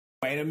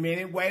Wait a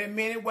minute,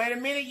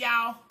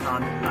 y'all.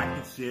 Comment, like,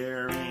 and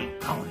share,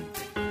 and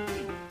comment.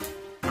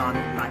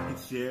 Comment, like, and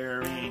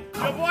share, and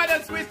Your boy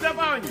done switched up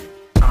on you.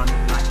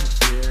 comment, like, and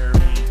share,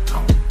 and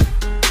comment.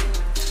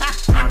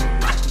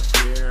 Comment, like, and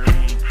share,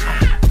 and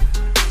comment.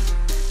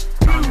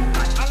 Comment,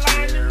 like, I'm and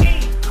lying to share, me.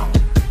 and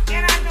comment.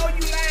 And I know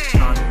you lying.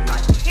 Comment,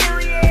 like, and share,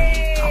 and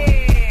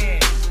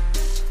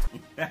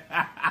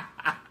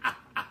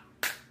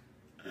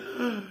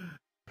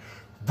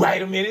Period.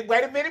 Wait a minute,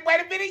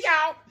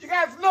 y'all. You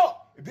guys look.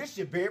 If this is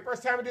your very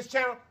first time on this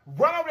channel,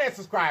 run over there and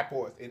subscribe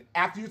for us. And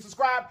after you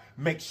subscribe,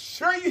 make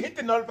sure you hit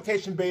the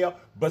notification bell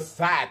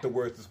beside the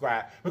word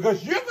subscribe,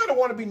 because you're going to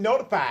want to be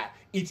notified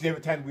each and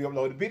every time we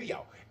upload a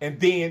video. And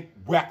then,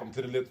 welcome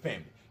to the LIPS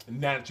family.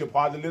 And now that you're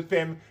part of the LIPS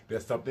family,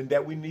 there's something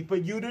that we need for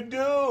you to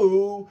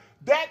do.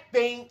 That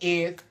thing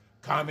is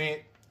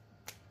comment,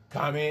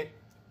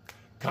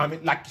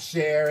 like,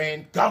 share,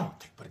 and go.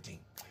 Take for the team.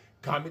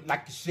 Comment,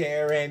 like,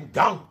 share, and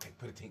go. Take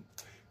for the team.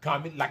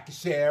 Comment, like,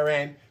 share,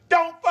 and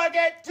don't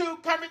forget to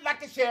comment,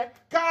 like, and share.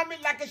 Comment,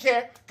 like, and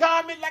share.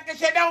 Comment, like, and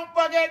share. Don't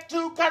forget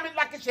to comment,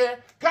 like, and share.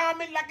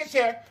 Comment, like, and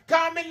share.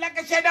 Comment, like,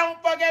 and share. Don't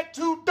forget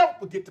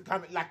to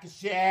comment, like, and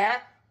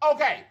share.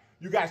 Okay,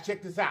 you guys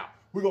check this out.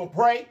 We're going to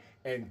pray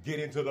and get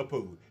into the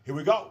food. Here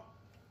we go.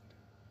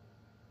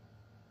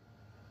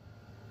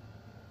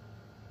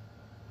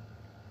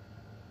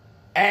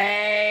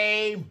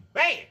 Amen.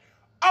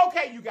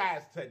 Okay, you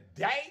guys,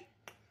 today,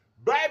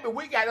 baby,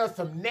 we got us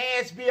some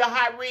Nashville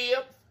hot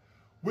ribs.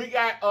 We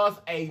got us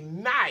a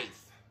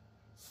nice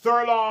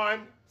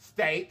sirloin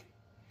steak.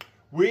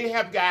 We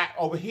have got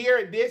over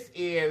here, this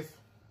is,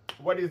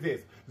 what is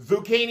this?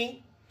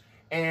 Zucchini.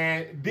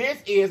 And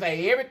this is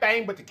a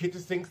everything but the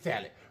kitchen sink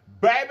salad.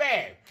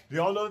 Baby, the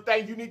only other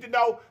thing you need to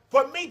know,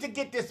 for me to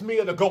get this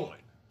meal to going,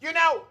 you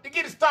know, to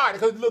get it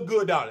started, because it look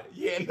good, don't it?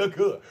 Yeah, it look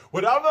good.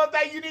 But the only other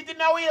thing you need to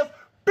know is,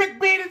 Big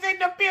Ben is in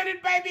the building,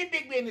 baby.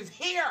 Big Ben is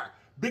here.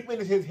 Big Ben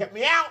is here to help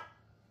me out.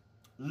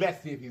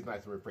 Let's see if he's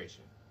nice and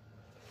refreshing.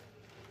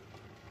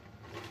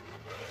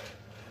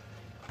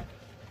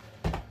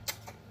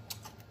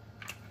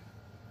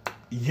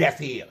 Yes,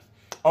 he is.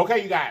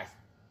 Okay, you guys,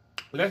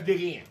 let's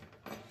dig in.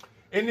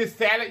 In this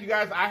salad, you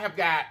guys, I have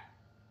got,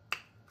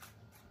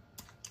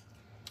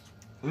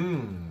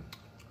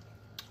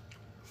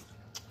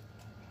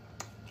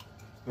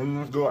 good.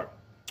 In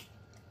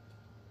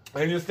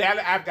this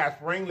salad, I've got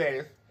spring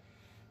lettuce,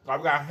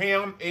 I've got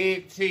ham,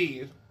 egg,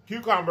 cheese,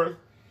 cucumbers,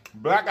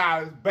 black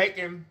olives,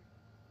 bacon,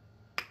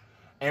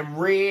 and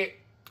red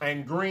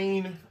and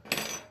green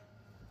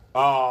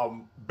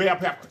bell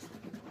peppers.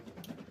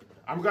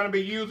 I'm going to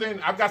be using,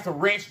 I've got some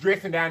ranch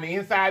dressing down the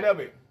inside of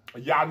it.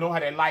 Y'all know how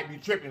that light be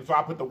tripping, so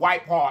I put the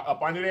white part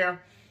up under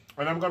there.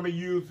 And I'm going to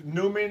use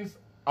Newman's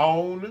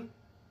Own.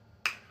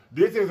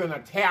 This is an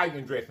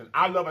Italian dressing.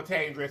 I love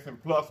Italian dressing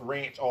plus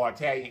ranch, or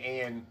Italian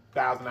and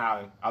Thousand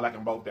Island. I like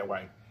them both that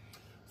way.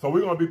 So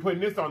we're going to be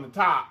putting this on the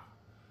top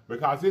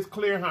because it's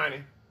clear,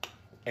 honey,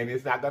 and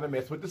it's not going to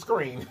mess with the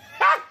screen.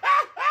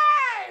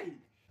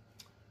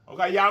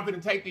 Okay, y'all, I'm going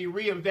to take these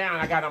ribs down.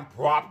 I got them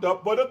propped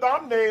up for the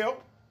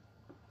thumbnail.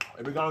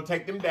 And we're going to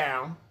take them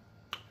down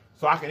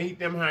so I can eat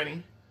them,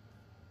 honey.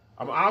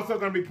 I'm also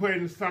going to be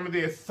putting some of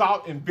this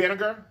salt and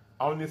vinegar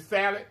on this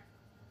salad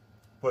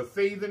for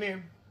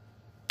seasoning.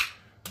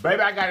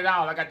 Baby, I got it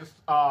all. I got this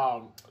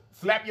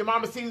Slap Your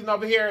Mama season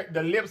over here,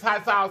 the LIPS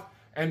hot sauce,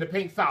 and the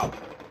pink salt.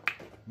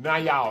 Now,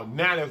 y'all,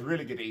 now let's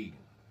really get to eating.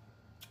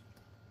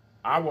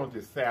 I want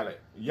this salad.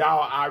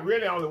 Y'all, I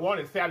really only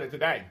wanted salad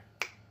today.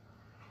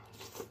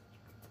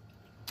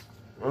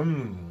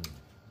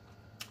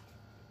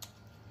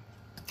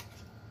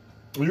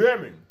 You hear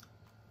me?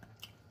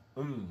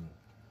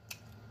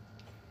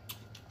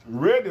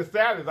 Really, the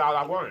salad is all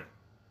I wanted.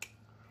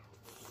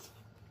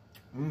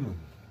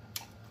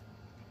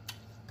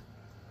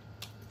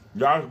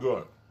 That's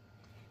good.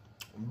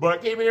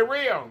 But keeping it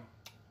real,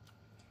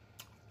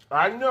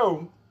 I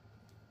know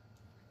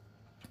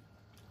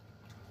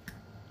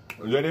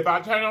that if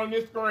I turn on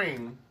this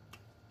screen,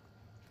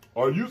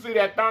 or you see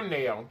that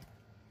thumbnail,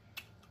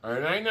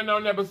 and ain't nothing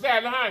on there but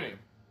salad, honey,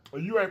 or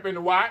you ain't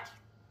finna watch,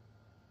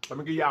 let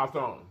me give y'all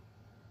some.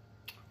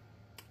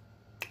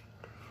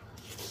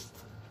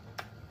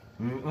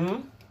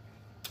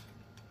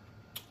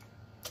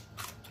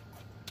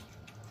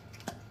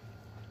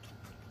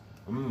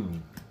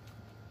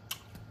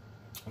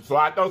 So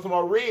I throw some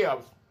more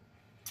ribs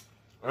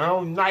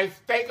and nice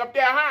steak up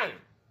there, honey.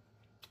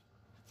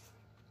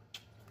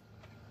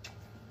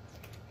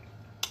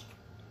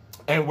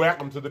 And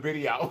welcome to the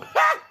video.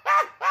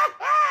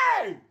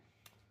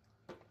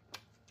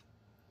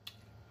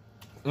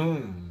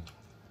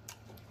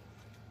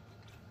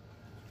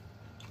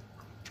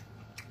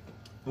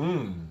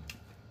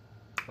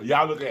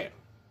 Y'all look at it.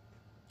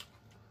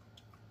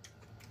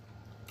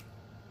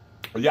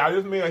 Y'all,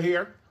 this meal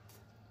here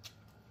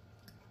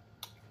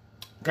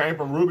came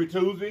from Ruby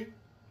Tuesday.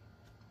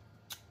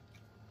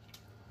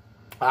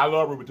 I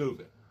love Ruby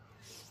Tuesday.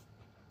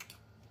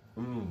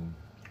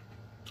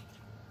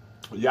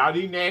 Y'all,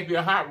 these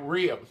Nashville hot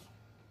ribs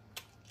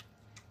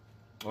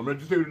I'm gonna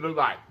just see what it looks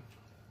like.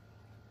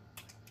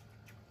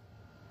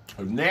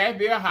 It's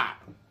nasty or hot.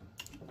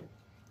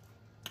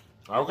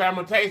 Okay, I'm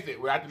gonna taste it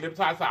without the lips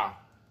hot sauce.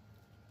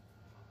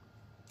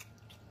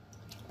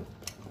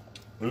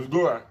 It's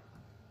good.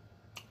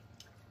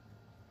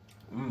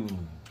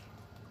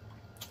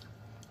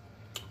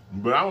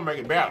 But I'm gonna make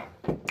it better.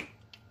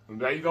 And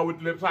there you go with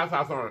the lips hot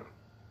sauce on it.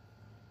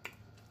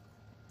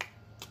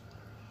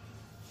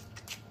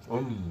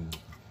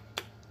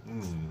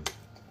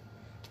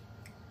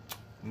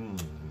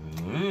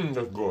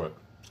 That's good.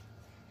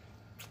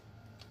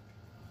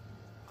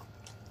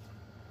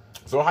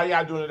 So how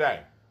y'all doing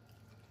today?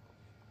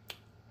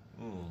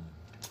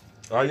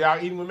 Are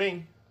y'all eating with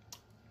me?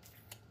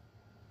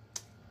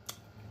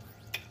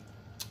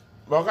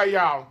 Okay,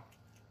 y'all.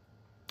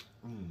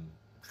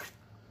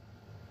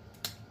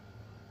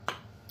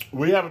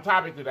 We have a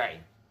topic today.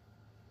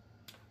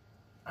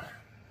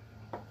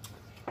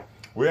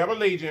 We have a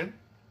Legion.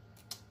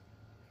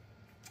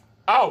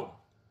 Oh,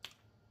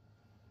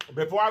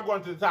 before I go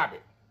into the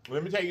topic,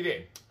 let me tell you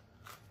this.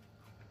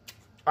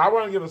 I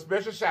want to give a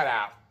special shout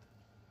out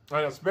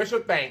and a special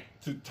thank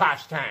to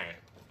Tosh Time.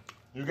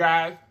 You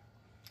guys,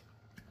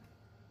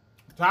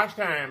 Tosh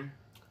Time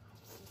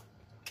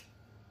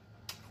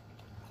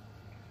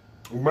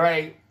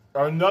made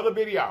another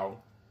video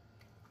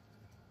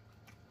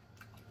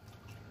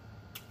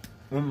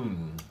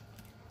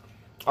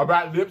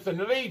about lips and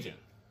the Legion.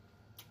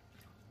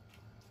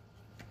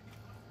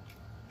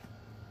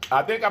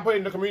 I think I put it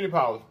in the community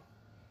post.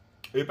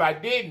 If I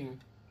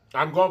didn't,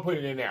 I'm going to put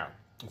it in there.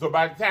 So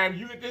by the time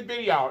you get this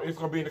video, it's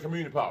going to be in the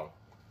community post.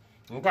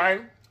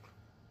 Okay?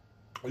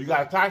 You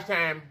got Tosh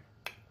Time.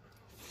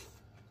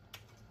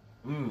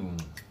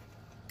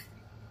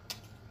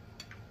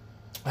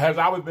 Has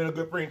always been a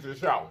good friend to the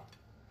show.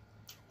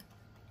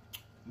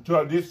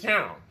 To this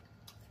channel.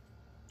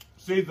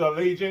 She's a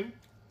Legion.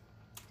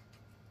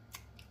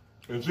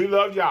 And she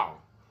loves y'all.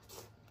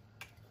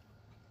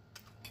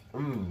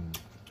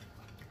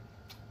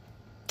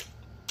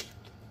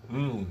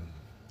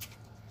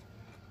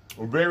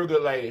 A very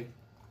good lady.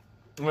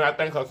 And I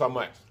thank her so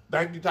much.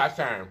 Thank you, Tosh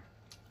Time.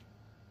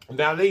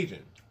 Now,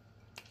 Legion.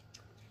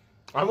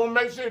 I'm going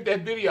to make sure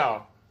that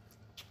video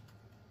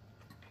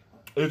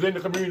is in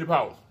the community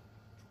post.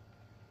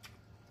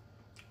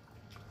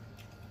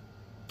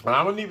 And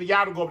I'm going to need for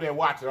y'all to go over there and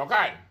watch it,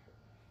 okay?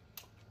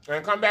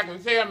 And come back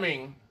and tell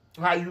me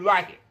how you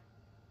like it.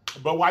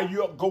 But while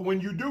you go,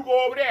 when you do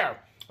go over there,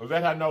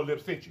 let her know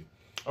Lips sent you.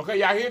 Okay,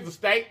 y'all, here's the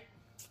steak.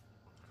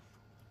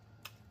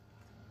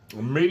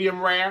 Medium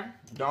rare.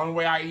 The only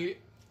way I eat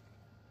it.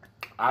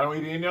 I don't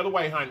eat it any other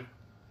way, honey.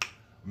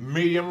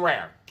 Medium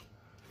rare.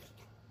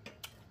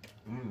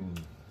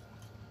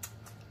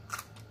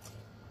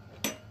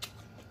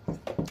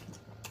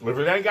 If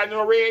it ain't got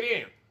no red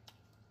in,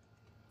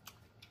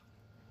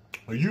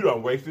 you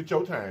done wasted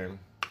your time.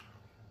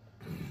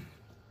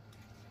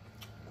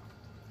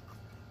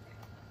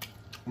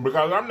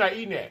 Because I'm not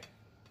eating that.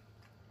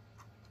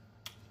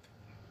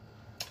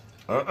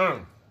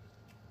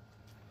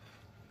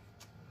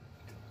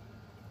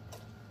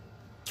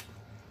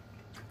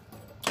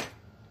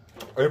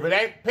 If it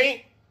ain't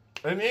pink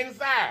on the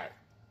inside,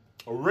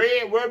 or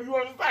red, whatever you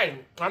want to say,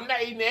 I'm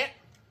not eating that.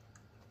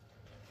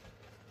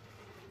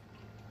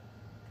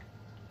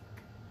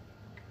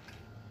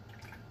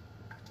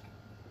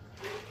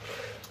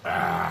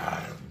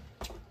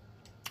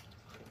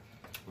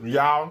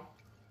 Y'all,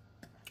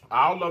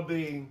 all of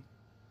the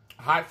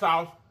hot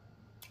sauce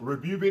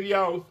review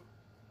videos,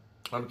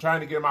 I'm trying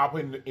to get them all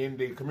put in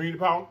the community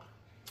post.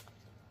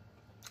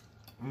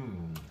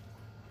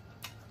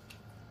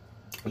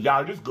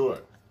 Y'all, just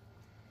good.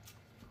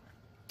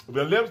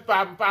 The Lips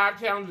 5 and 5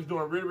 challenge is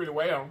doing really, really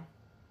well.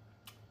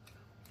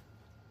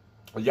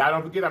 Y'all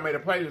don't forget I made a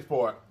playlist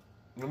for it.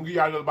 Let me give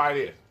y'all a little bite of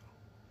this.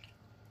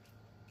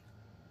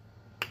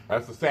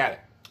 That's the salad.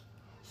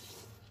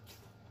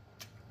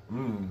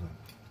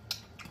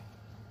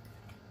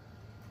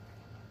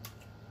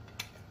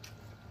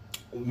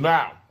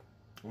 Now,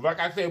 like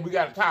I said, we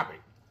got a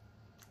topic.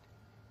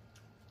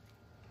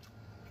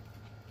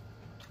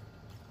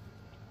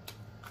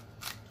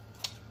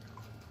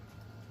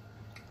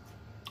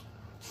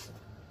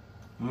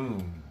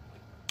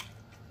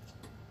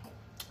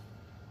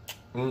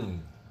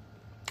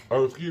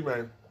 Oh, excuse me.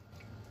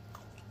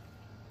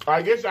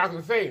 I guess y'all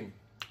can see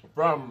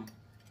from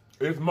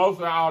it's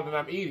mostly all that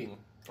I'm eating.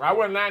 I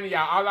wasn't lying to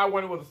y'all. All I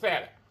wanted was a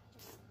salad.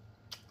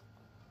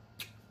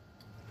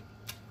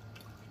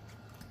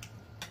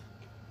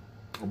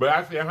 But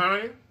I said,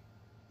 honey,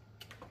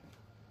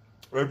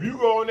 if you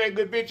go on that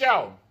good bitch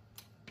out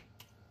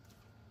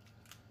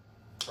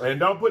and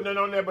don't put nothing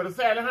on there but a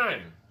salad,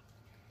 honey,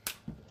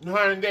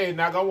 they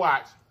not gonna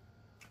watch.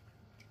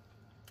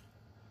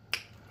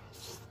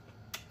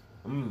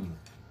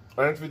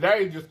 And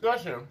today's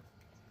discussion,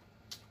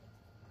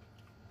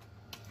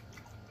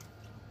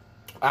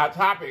 our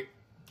topic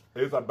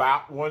is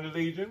about one of the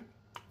Legion,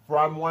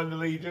 from one of the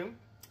Legion.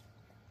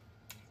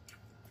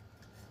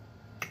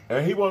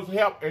 And he wants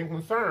help and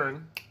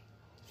concern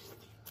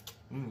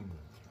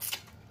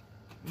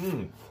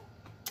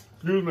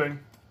Excuse me.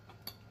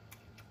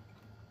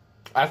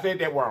 I said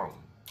that wrong.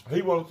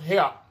 He wants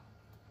help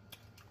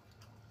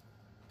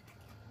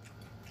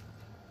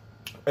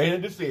in a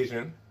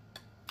decision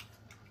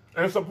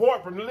and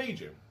support from the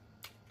Legion.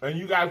 And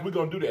you guys, we're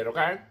going to do that,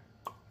 okay?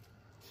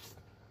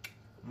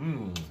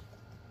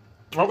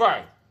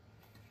 Okay.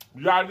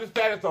 Y'all, this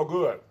status so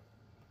good.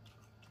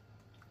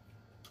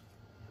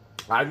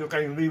 I just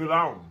can't leave it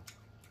alone.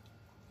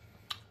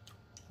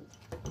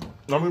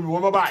 Let me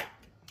one more bite.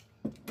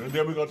 And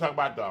then we're going to talk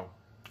about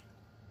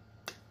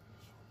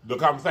the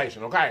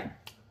conversation, okay?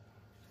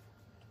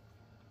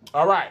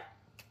 All right.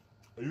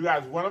 You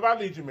guys, one of our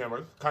Legion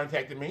members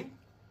contacted me.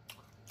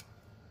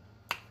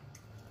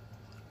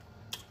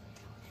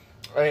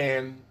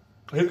 And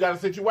he's got a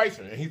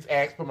situation, and he's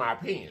asked for my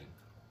opinion.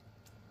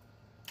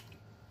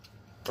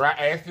 So I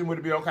asked him would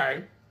it be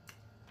okay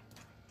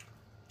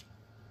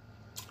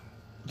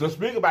to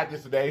speak about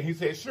this today. He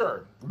said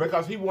sure,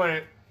 because he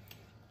wanted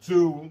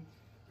to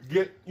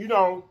get, you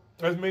know,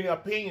 as many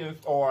opinions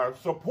or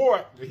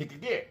support that he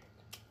could get.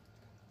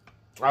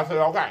 I said,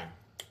 okay.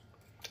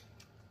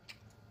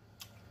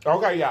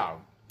 Okay,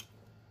 y'all.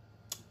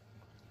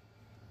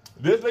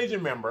 This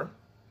Legion member,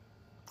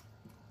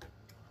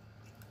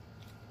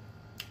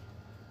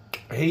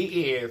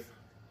 he is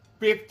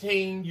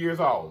 15 years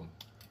old.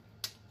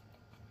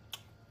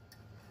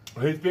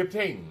 He's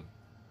 15.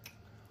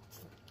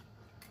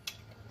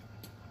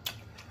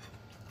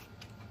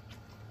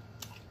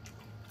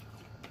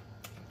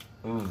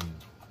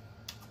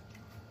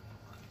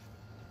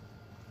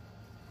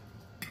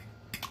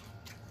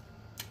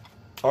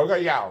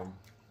 Okay, y'all.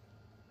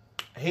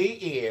 He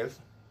is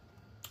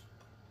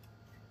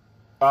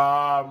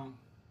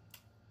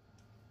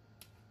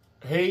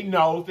he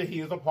knows that he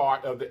is a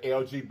part of the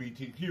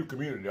LGBTQ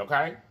community,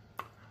 okay?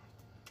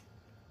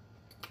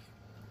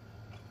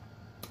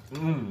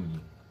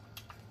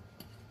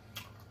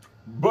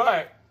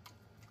 But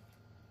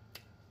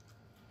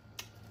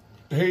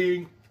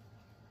he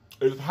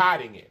is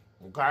hiding it,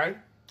 okay?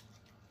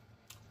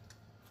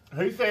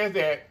 He says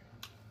that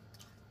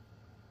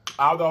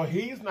although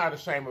he's not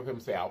ashamed of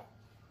himself,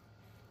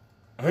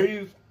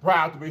 he's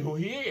proud to be who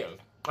he is.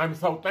 I'm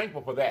so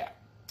thankful for that.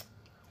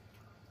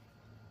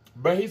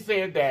 But he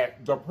said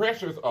that the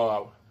pressures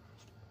of,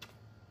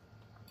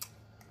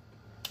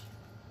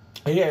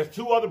 he has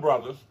two other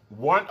brothers,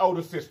 one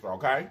older sister,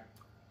 okay?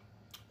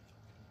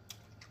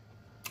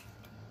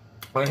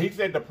 And he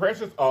said the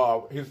pressures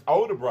of his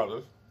older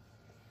brothers,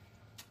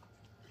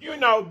 you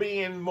know,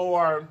 being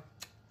more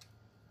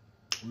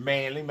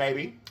manly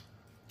maybe,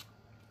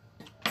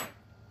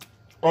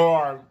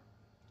 or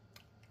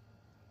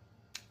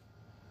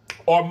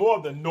more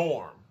of the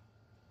norm.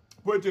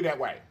 Put it that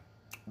way.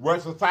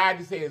 What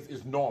society says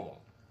is normal.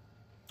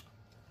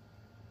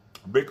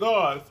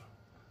 Because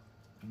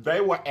they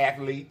were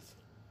athletes.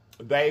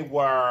 They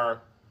were,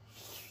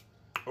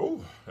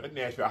 ooh, that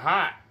Nashville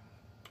hot.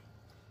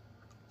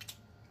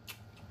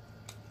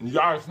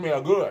 Y'all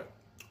smell good.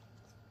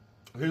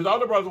 His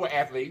older brothers were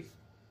athletes.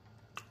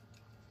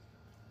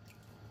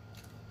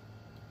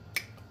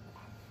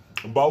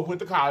 Both went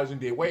to college and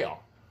did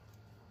well.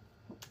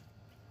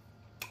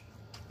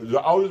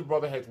 The oldest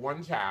brother has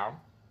one child.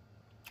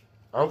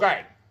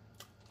 Okay.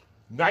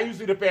 Now you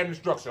see the family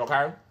structure,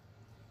 okay?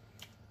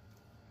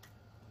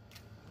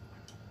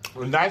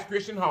 A nice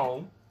Christian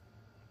home.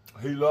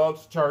 He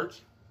loves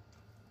church.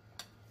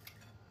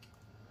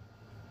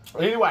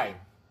 Anyway,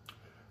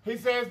 he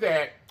says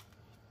that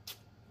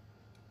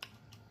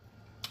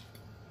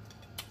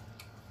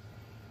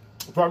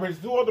from his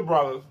two other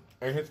brothers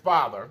and his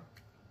father,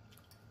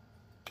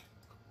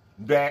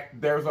 that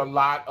there's a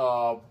lot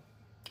of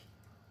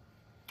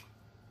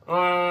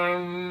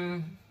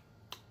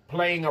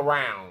playing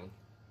around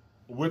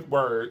with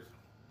words.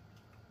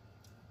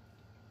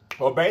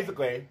 Well,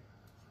 basically,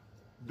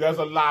 there's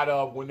a lot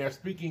of, when they're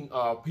speaking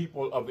of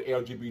people of the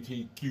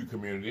LGBTQ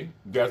community,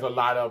 there's a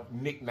lot of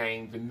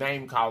nicknames and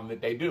name calling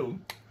that they do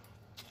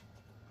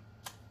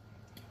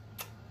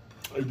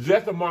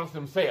just amongst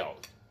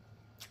themselves.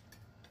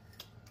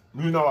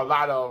 You know, a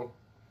lot of,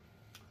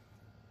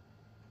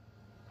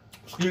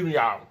 excuse me,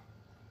 y'all,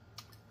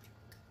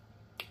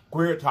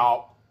 queer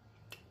talk.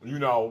 You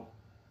know,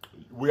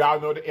 we all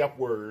know the F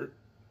word.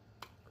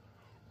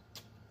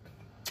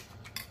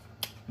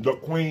 The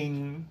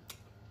Queen.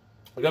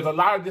 There's a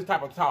lot of this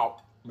type of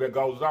talk that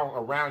goes on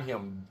around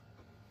him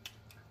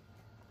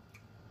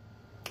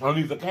on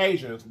these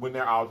occasions when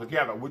they're all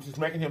together, which is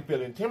making him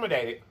feel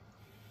intimidated.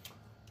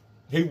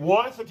 He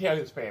wants to tell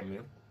his family,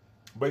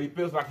 but he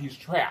feels like he's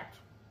trapped.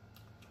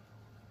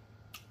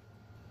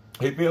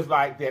 He feels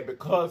like that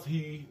because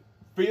he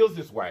feels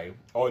this way,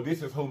 or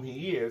this is whom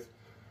he is,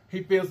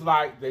 he feels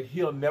like that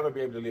he'll never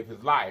be able to live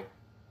his life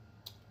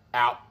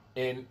out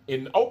in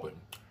the open.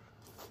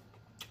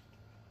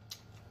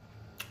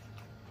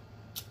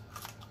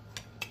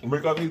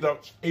 Because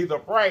he's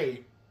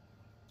afraid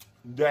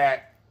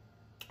that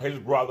his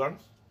brothers,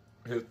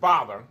 his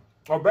father,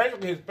 or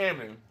basically his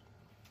family,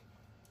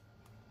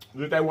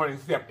 that they won't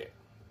accept it.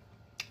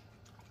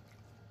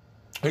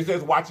 He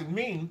says, watching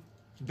me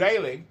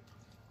daily.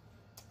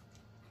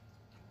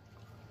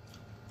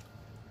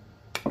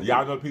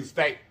 Y'all know the piece of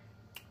steak.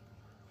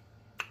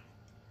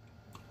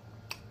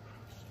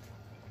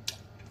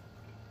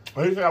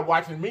 He said,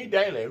 watching me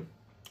daily.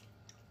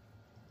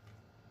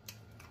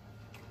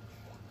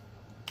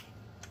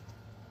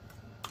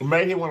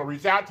 Made him want to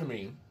reach out to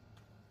me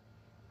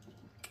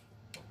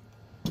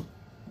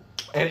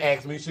and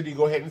ask me, should he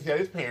go ahead and tell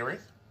his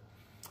parents?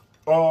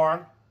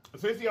 Or,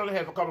 since he only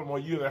has a couple more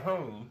years at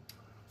home,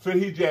 should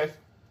he just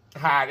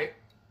hide it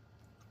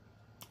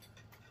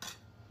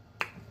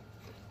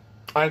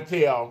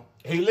until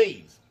he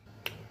leaves?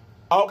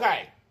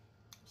 Okay,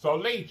 so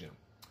Legion,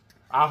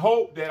 I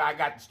hope that I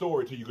got the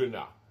story to you good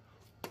enough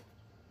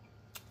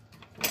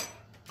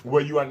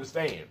where you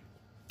understand.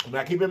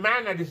 Now keep in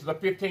mind that this is a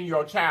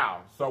 15-year-old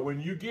child, so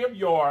when you give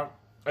your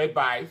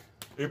advice,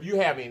 if you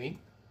have any,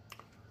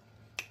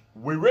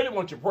 we really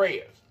want your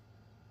prayers.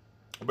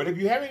 But if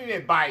you have any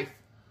advice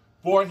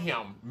for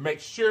him, make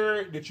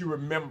sure that you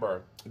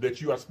remember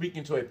that you are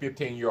speaking to a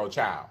 15-year-old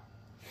child.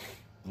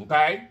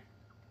 Okay?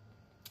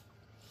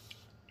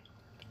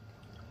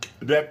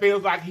 That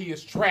feels like he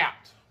is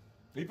trapped.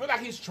 He feels like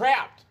he's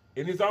trapped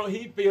in his own,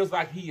 he feels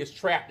like he is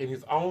trapped in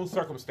his own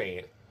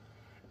circumstance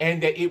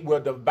and that it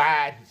will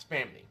divide his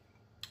family.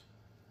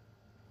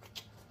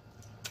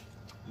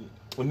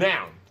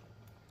 Now,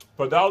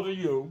 for those of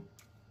you,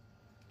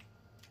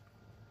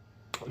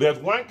 there's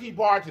one key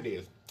part to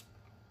this.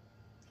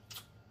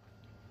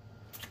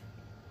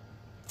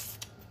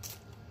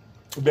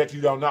 That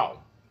you don't know.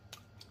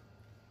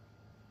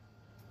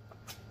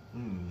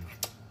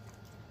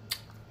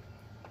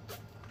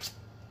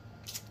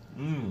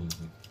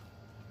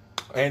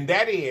 And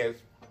that is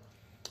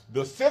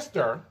the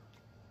sister,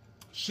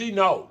 she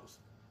knows.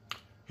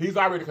 He's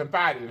already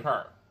confided in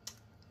her.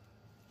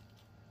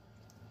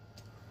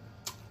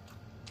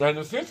 And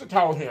the sister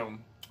told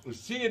him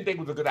she didn't think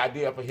it was a good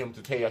idea for him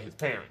to tell his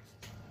parents.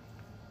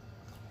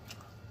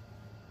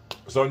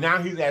 So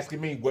now he's asking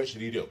me, what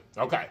should he do?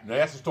 Okay, now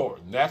that's the story.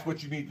 And that's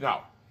what you need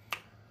to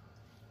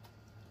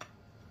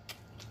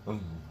know.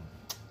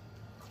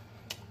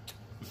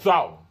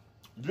 So,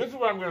 this is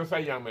what I'm going to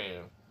say, young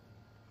man.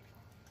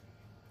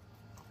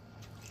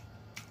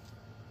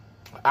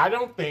 I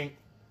don't think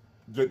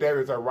that there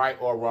is a right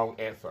or wrong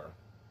answer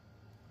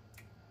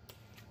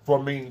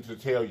for me to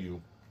tell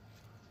you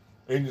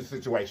in this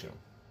situation.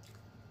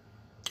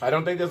 I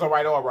don't think there's a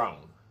right or a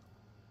wrong.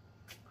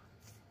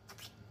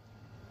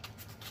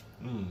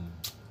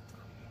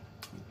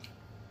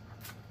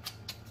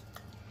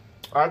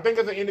 I think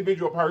as an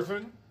individual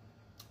person,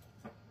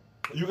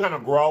 you kind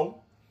of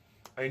grow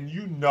and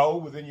you know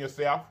within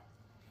yourself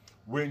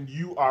when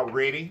you are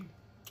ready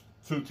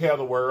to tell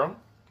the world.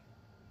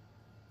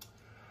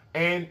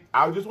 And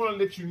I just want to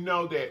let you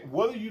know that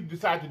whether you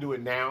decide to do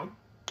it now,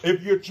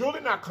 if you're truly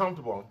not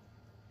comfortable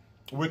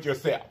with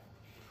yourself,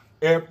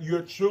 if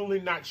you're truly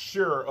not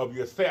sure of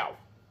yourself,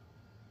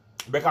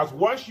 because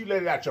once you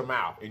let it out your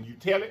mouth and you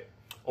tell it,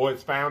 or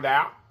it's found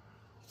out,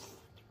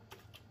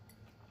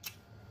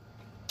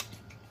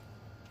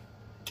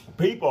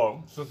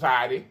 people,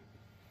 society,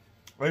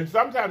 and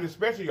sometimes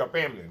especially your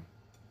family,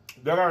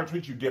 they're going to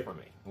treat you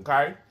differently,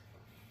 okay?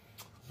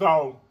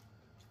 So,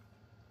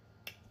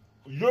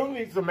 you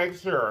need to make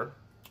sure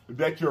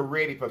that you're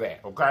ready for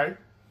that, okay?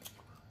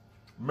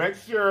 Make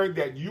sure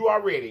that you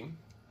are ready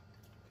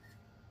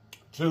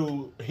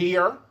to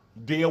hear,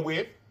 deal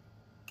with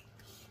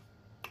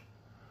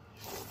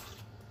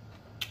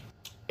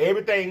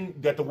everything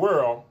that the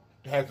world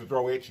has to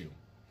throw at you.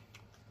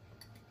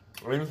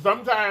 And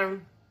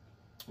sometimes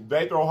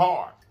they throw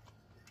hard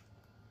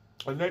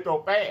and they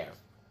throw fast.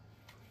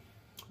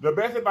 The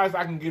best advice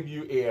I can give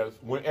you is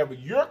whenever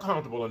you're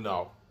comfortable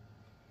enough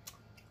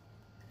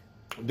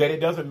that it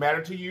doesn't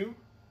matter to you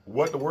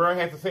what the world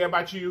has to say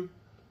about you,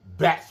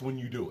 that's when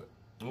you do it.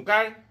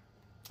 Okay?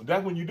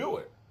 That's when you do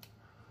it.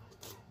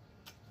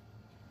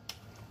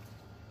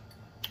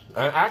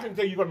 And I can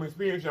tell you from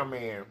experience, young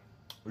man,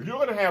 you're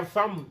going to have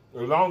some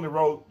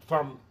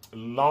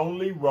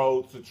lonely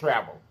roads to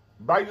travel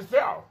by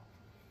yourself.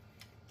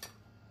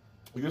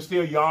 You're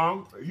still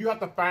young. You have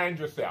to find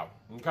yourself,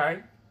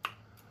 okay?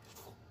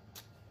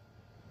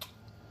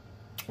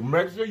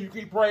 Make sure you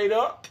keep prayed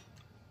up.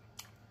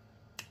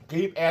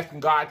 Keep asking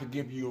God to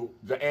give you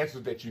the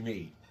answers that you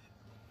need.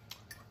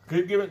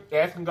 Keep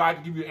asking God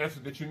to give you the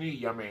answers that you need,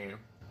 young man.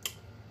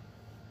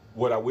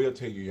 What I will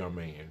tell you, young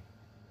man,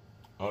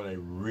 on a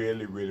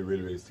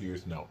really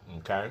serious note,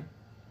 okay,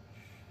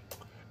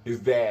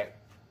 is that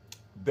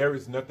there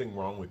is nothing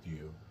wrong with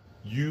you.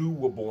 You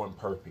were born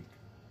perfect,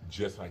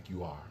 just like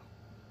you are.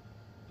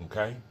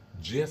 Okay?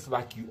 Just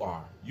like you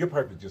are. You're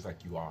perfect just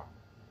like you are.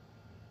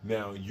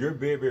 Now, you're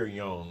very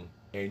young,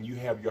 and you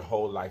have your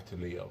whole life to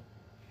live.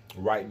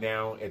 Right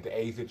now, at the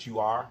age that you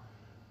are,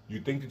 you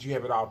think that you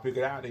have it all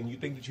figured out, and you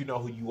think that you know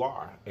who you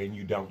are, and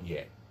you don't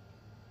yet.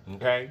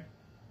 Okay?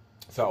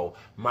 So,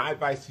 my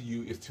advice to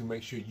you is to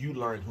make sure you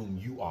learn whom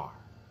you are,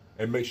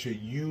 and make sure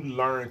you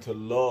learn to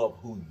love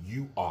who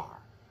you are.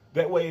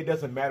 That way, it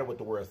doesn't matter what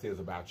the world says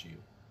about you.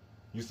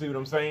 You see what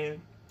I'm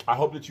saying? I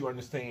hope that you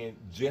understand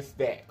just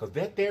that, because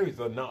that there is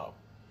enough.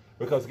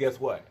 Because guess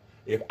what?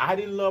 If I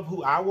didn't love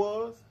who I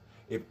was,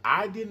 if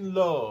I didn't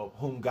love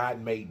whom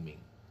God made me,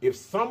 if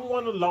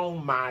someone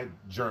along my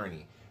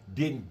journey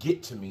didn't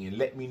get to me and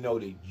let me know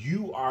that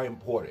you are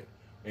important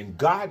and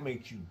God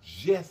made you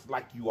just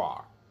like you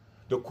are,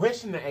 the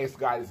question to ask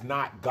God is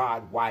not,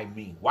 God, why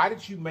me? Why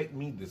did you make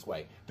me this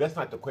way? That's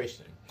not the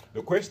question.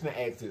 The question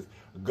to ask is,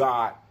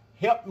 God,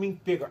 help me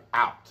figure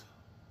out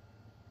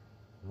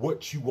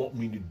what you want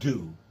me to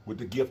do with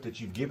the gift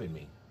that you've given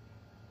me.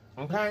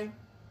 Okay?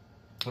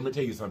 Let me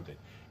tell you something.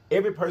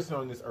 Every person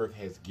on this earth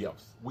has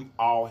gifts. We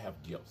all have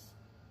gifts.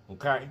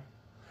 Okay?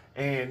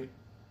 And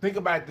think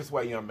about it this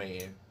way, young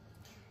man.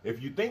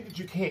 If you think that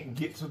you can't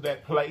get to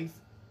that place,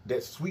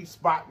 that sweet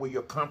spot where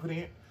you're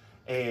confident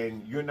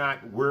and you're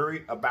not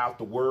worried about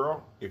the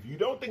world, if you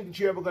don't think that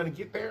you're ever going to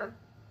get there,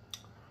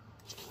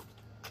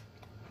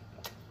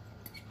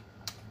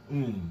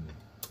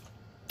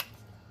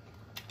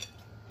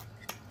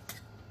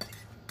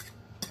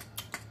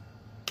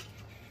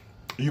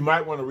 you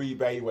might want to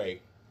reevaluate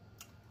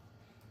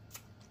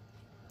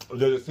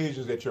the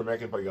decisions that you're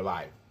making for your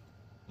life.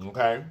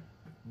 Okay?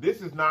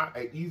 This is not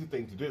an easy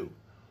thing to do.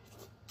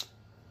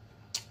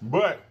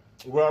 But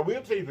what I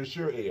will tell you for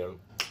sure is,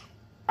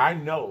 I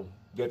know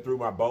that through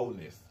my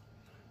boldness,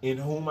 in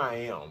whom I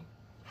am,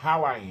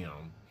 how I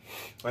am,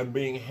 and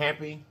being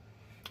happy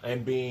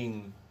and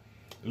being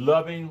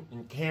loving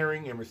and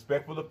caring and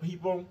respectful of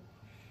people,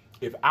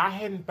 if I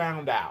hadn't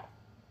found out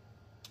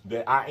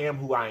that I am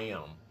who I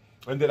am,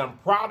 and that I'm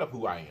proud of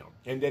who I am,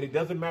 and that it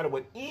doesn't matter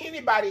what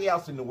anybody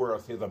else in the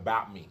world says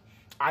about me,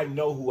 I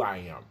know who I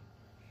am.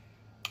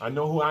 I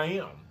know who I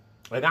am.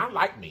 And I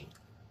like me.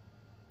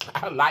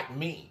 I like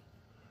me.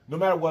 No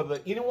matter whether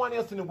anyone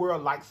else in the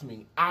world likes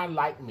me, I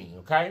like me,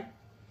 okay?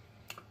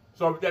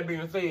 So with that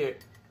being said,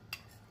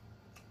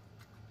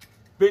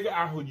 figure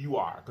out who you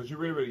are, because you're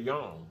really, really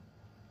young.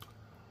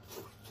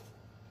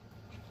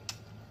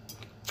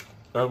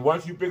 And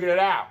once you figure it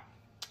out,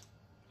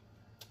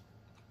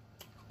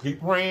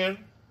 keep praying,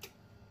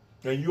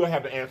 and you'll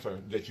have the answer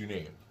that you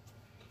need.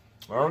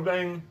 The only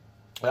thing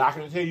that I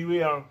can tell you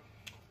is,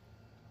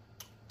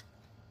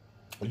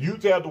 you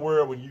tell the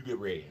world when you get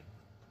ready.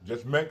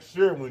 Just make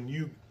sure when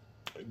you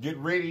get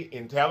ready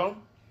and tell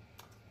them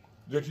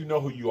that you know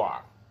who you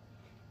are.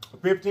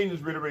 15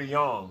 is really, really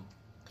young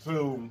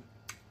to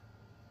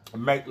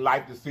make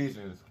life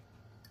decisions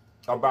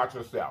about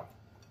yourself.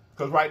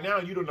 Because right now,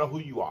 you don't know who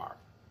you are.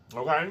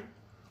 Okay?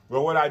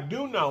 But what I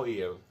do know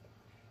is,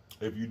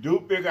 if you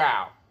do figure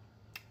out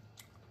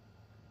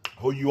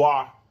who you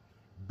are,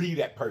 be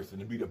that person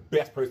and be the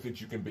best person that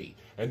you can be.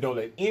 And don't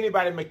let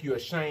anybody make you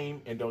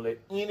ashamed, and don't let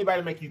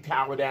anybody make you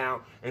cower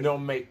down, and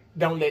don't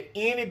let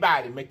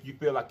anybody make you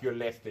feel like you're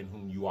less than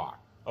whom you are.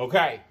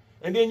 Okay?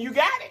 And then you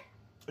got it.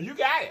 You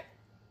got it.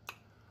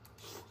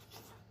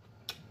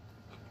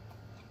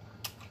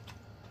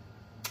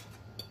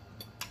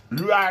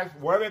 You guys,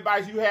 whatever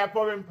advice you have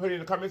for him, put it in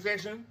the comment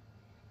section.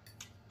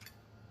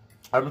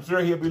 I'm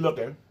sure he'll be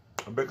looking,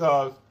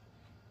 because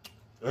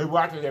he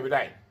watches every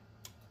day.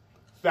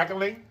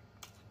 Secondly,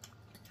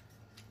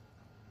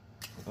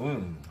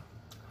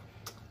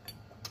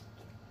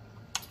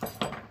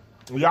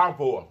 y'all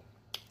for.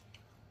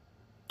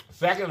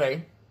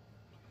 Secondly,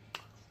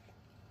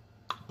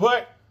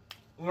 put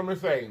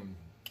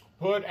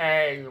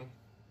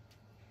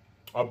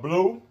a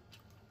blue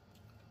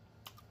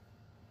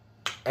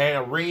and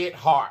a red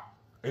heart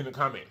in the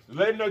comments.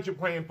 Let him know that you're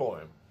praying for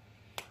him,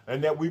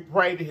 and that we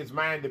pray that his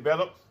mind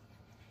develops,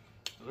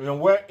 and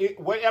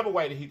whatever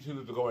way that he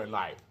chooses to go in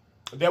life,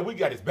 that we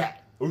got his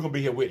back. We're going to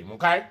be here with him,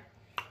 okay?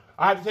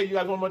 I have to tell you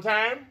guys one more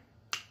time,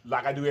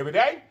 like I do every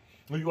day,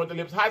 if you want the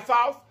LIPS hot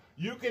sauce,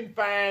 you can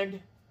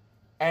find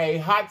a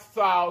hot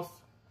sauce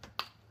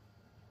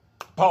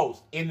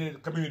post in the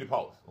community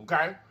post,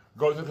 okay?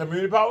 Go to the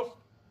community post,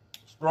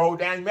 scroll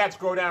down, you might have to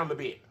scroll down a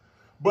bit.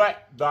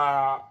 But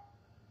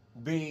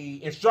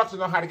the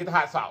instructions on how to get the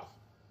hot sauce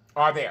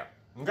are there,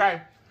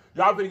 okay?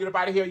 Y'all better get up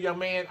out of here, young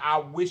man. I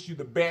wish you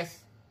the best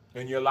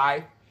in your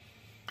life.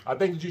 I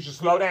think that you should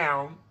slow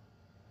down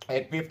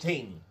at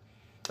 15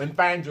 and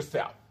find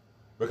yourself.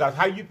 Because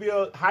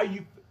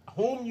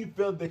whom you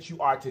feel that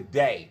you are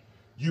today,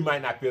 you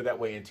might not feel that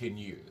way in 10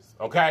 years,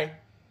 okay?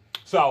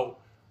 So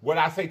what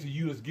I say to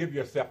you is give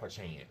yourself a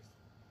chance.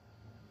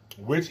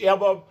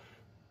 Whichever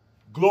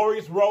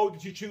glorious road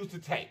that you choose to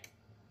take,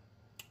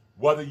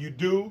 whether you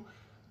do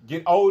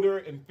get older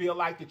and feel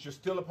like that you're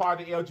still a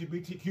part of the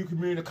LGBTQ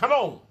community, come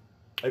on,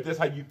 if that's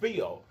how you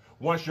feel,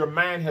 once your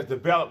mind has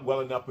developed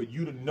well enough for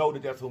you to know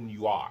that that's whom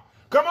you are.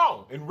 Come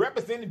on, and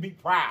represent and be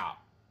proud.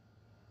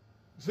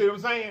 See what I'm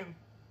saying?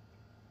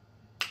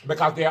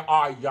 Because there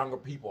are younger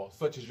people,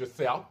 such as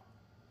yourself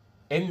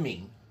and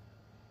me.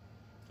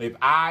 If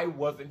I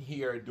wasn't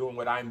here doing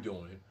what I'm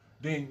doing,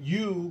 then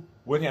you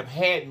would have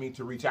had me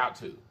to reach out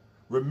to.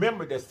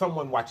 Remember, there's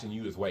someone watching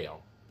you as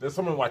well. There's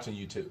someone watching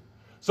you too.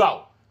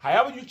 So,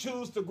 however you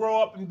choose to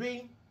grow up and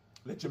be,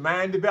 let your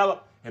mind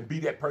develop and be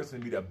that person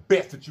and be the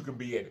best that you can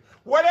be at it.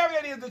 Whatever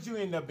it is that you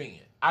end up being.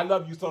 I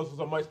love you so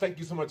much. Thank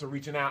you so much for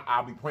reaching out.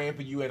 I'll be praying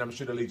for you, and I'm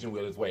sure the Legion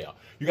will as well.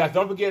 You guys,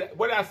 don't forget,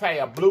 what did I say?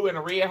 A blue and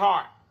a red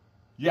heart?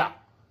 Yeah.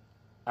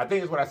 I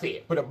think that's what I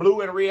said. Put a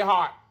blue and a red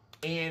heart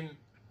in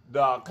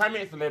the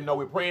comments and let them know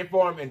we're praying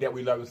for them and that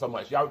we love them so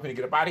much. Y'all, we're finna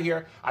get up out of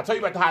here. I told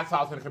you about the hot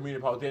sauce in the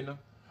community post, didn't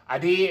I? I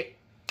did.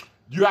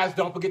 You guys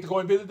don't forget to go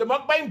and visit the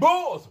Mukbang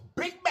Bulls.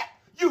 Big Mac.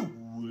 You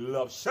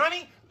love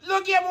CHANI.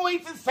 Look at who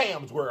eats in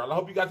Sam's World. I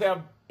hope you guys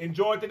have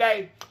enjoyed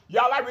today.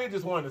 Y'all, I really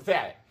just wanted a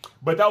salad.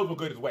 But those were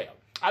good as well.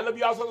 I love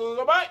y'all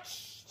so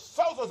much.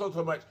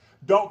 So much.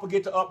 Don't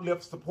forget to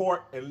uplift,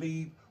 support, and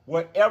leave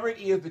whatever it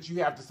is that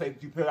you have to say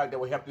that you feel like that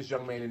will help this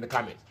young man in the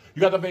comments.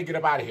 You guys don't forget to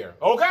get up out of here.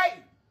 Okay?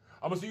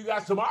 I'm going to see you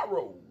guys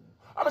tomorrow.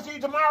 I'm going to see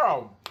you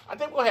tomorrow. I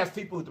think we'll have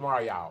seafood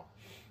tomorrow, y'all.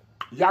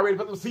 Y'all ready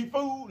for some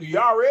seafood?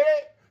 Y'all ready?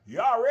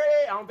 Y'all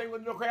ready? I don't think we're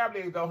going to do no crab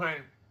legs, though,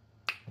 honey.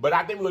 But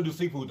I think we're going to do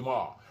seafood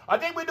tomorrow. I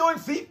think we're doing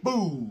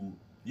seafood.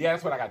 Yeah,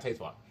 that's what I got to taste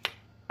for.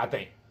 I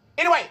think.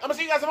 Anyway, I'm going to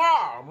see you guys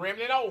tomorrow. I'm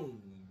rambling on.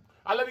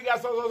 I love you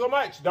guys so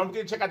much. Don't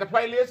forget to check out the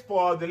playlist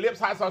for the LIPS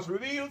Hot Sauce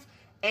Reviews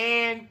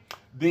and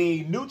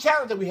the new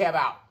challenge that we have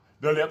out.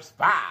 The LIPS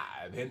 5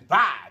 and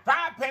 5.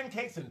 5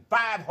 pancakes and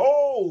 5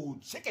 whole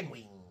chicken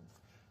wings.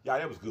 Y'all,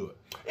 that was good.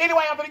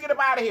 Anyway, I'm going to get up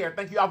out of here.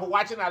 Thank you all for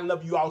watching. I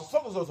love you all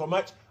so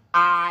much.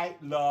 I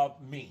love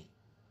me.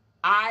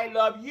 I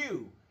love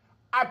you.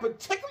 I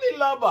particularly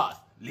love us.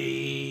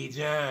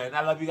 Legion.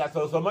 I love you guys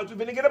so much. We're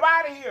going to get up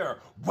out of here.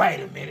 Wait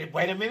a minute,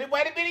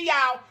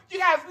 y'all. You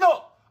guys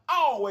look.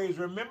 Always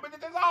remember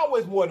that there's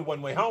always more than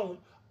one way home.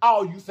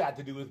 All you have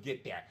to do is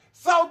get there.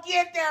 So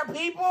get there,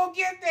 people.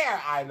 Get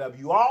there. I love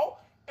you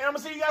all. And I'm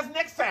going to see you guys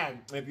next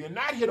time. If you're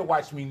not here to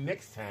watch me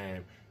next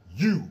time,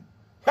 you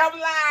have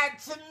lied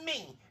to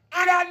me.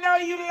 And I know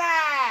you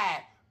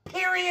lied.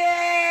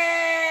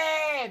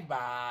 Period.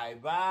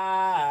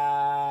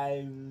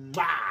 Bye-bye.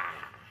 Bye.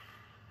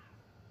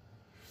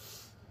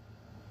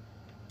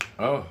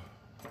 Oh.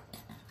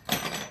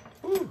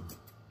 Whew.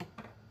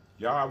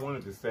 Y'all, I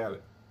wanted this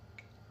salad.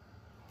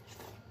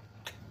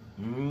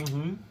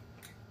 Mm-hmm.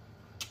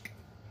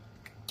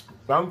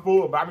 So I'm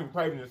full, but I've been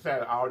craving this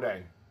salad all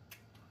day.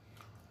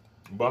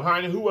 But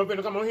honey, who was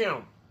finna come on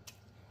here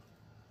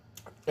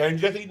and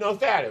just eat no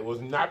salad?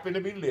 Was not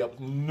finna be LIPS.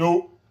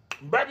 Nope.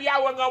 Baby,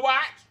 y'all wasn't gonna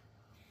watch.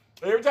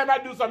 Every time I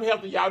do something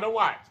healthy, y'all don't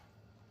watch.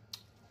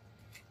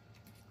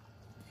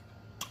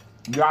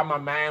 Y'all, my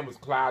mind was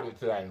clouded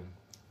today.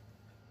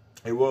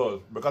 It was,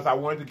 because I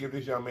wanted to give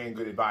this young man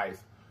good advice.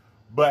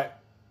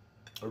 But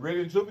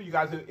really and truthfully, you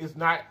guys, it's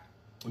not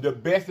the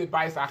best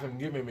advice I can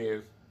give him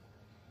is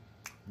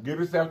give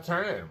yourself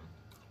time.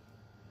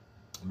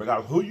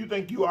 Because who you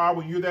think you are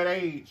when you're that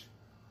age,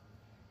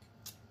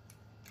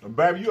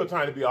 baby, you are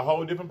trying to be a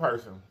whole different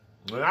person.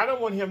 And I don't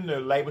want him to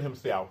label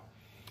himself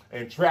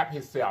and trap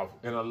himself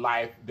in a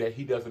life that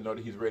he doesn't know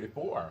that he's ready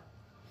for.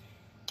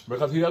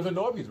 Because he doesn't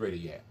know if he's ready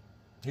yet.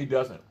 He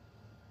doesn't.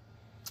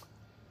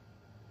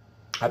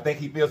 I think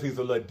he feels he's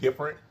a little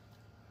different.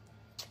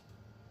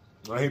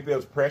 He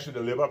feels pressure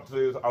to live up to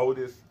his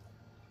oldest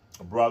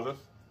brothers.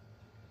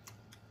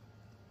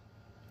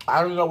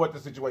 I don't know what the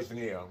situation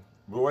is.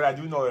 But what I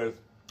do know is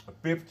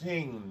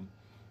 15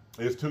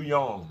 is too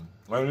young.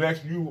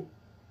 Unless you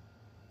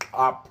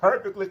are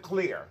perfectly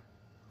clear.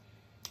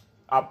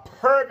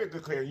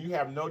 You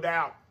have no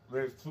doubt that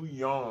it's too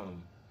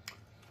young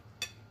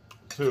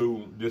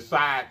to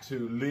decide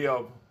to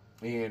live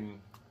in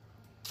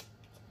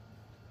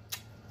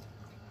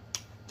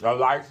a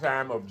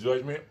lifetime of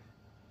judgment,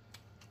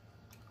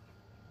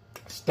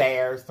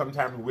 stares,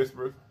 sometimes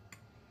whispers.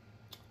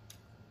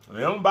 And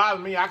it don't bother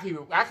me. I keep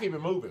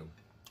it moving.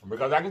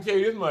 Because I can tell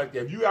you this much,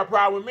 if you got a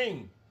problem with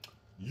me,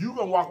 you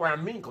gonna walk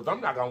around me, because I'm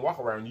not gonna walk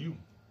around you.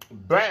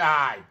 But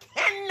I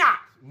cannot.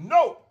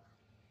 No.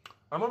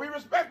 I'm gonna be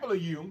respectful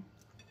of you.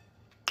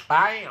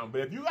 I am.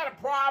 But if you got a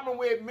problem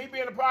with me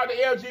being a part of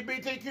the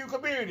LGBTQ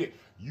community,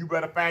 you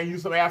better find you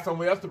some ass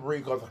somewhere else to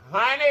breathe, because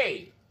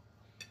honey,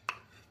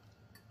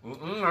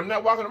 I'm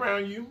not walking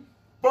around you.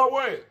 For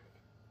what?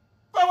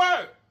 For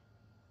what?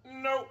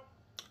 Nope.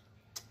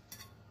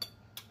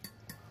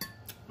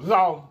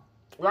 So,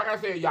 like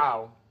I said,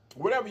 y'all,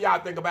 whatever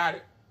y'all think about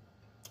it,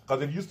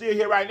 because if you still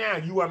here right now,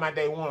 you are my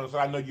day one, so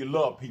I know you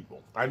love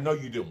people. I know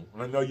you do.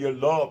 I know you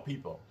love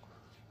people.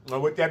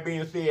 And with that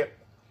being said,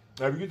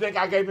 if you think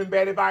I gave him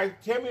bad advice,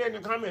 tell me that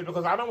in the comments,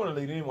 because I don't want to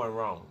lead anyone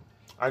wrong.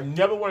 I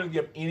never want to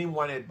give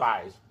anyone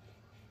advice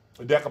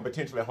that could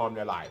potentially harm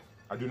their life.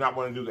 I do not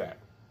want to do that.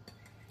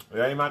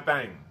 That ain't my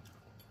thing.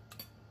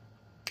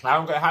 I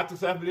don't care how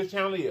successful this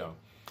channel is.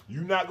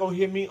 You're not going to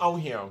hear me on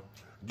here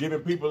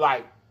giving people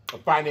like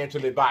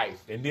financial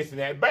advice and this and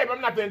that. Baby,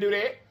 I'm not going to do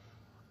that.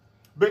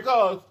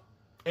 Because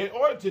in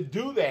order to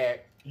do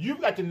that, you've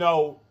got to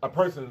know a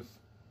person's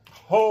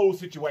whole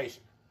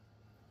situation.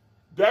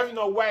 There's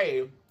no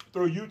way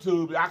through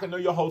YouTube that I can know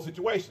your whole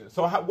situation.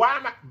 So why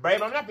am I,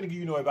 baby, I'm not going to give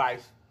you no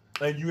advice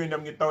and you end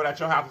up getting thrown out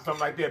your house or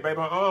something like that. Baby,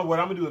 what I'm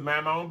going to do is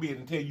mind my own business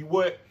and tell you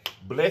what,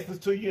 blessings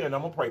to you, and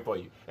I'm going to pray for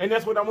you. And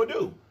that's what I'm going to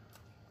do.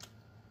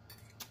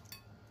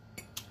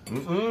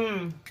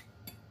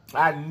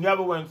 I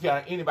never want to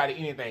tell anybody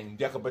anything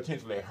that could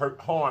potentially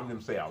harm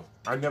themselves.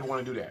 I never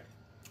want to do that.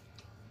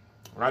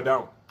 I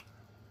don't.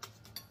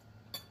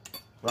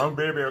 I'm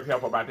very, very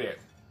careful about that.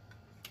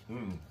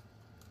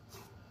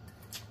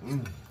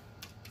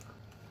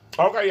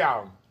 Okay,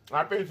 y'all.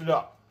 I finished it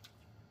up.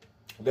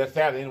 That's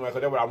sad anyway,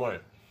 because that's what I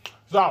wanted.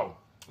 So,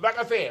 like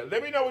I said,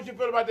 let me know what you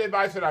feel about the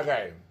advice that I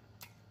gave.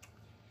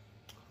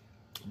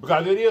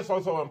 Because it is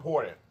so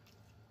important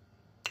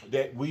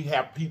that we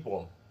have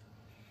people,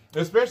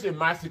 especially in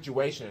my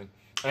situation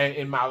and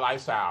in my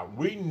lifestyle,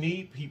 we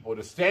need people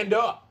to stand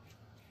up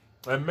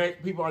and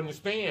make people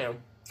understand,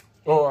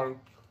 or,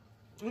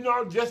 you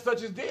know, just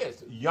such as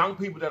this, young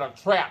people that are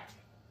trapped,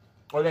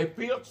 or they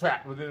feel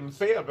trapped within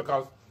themselves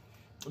because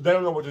they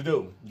don't know what to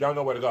do. They don't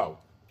know where to go.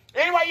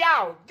 Anyway,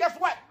 y'all, guess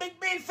what? Big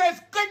B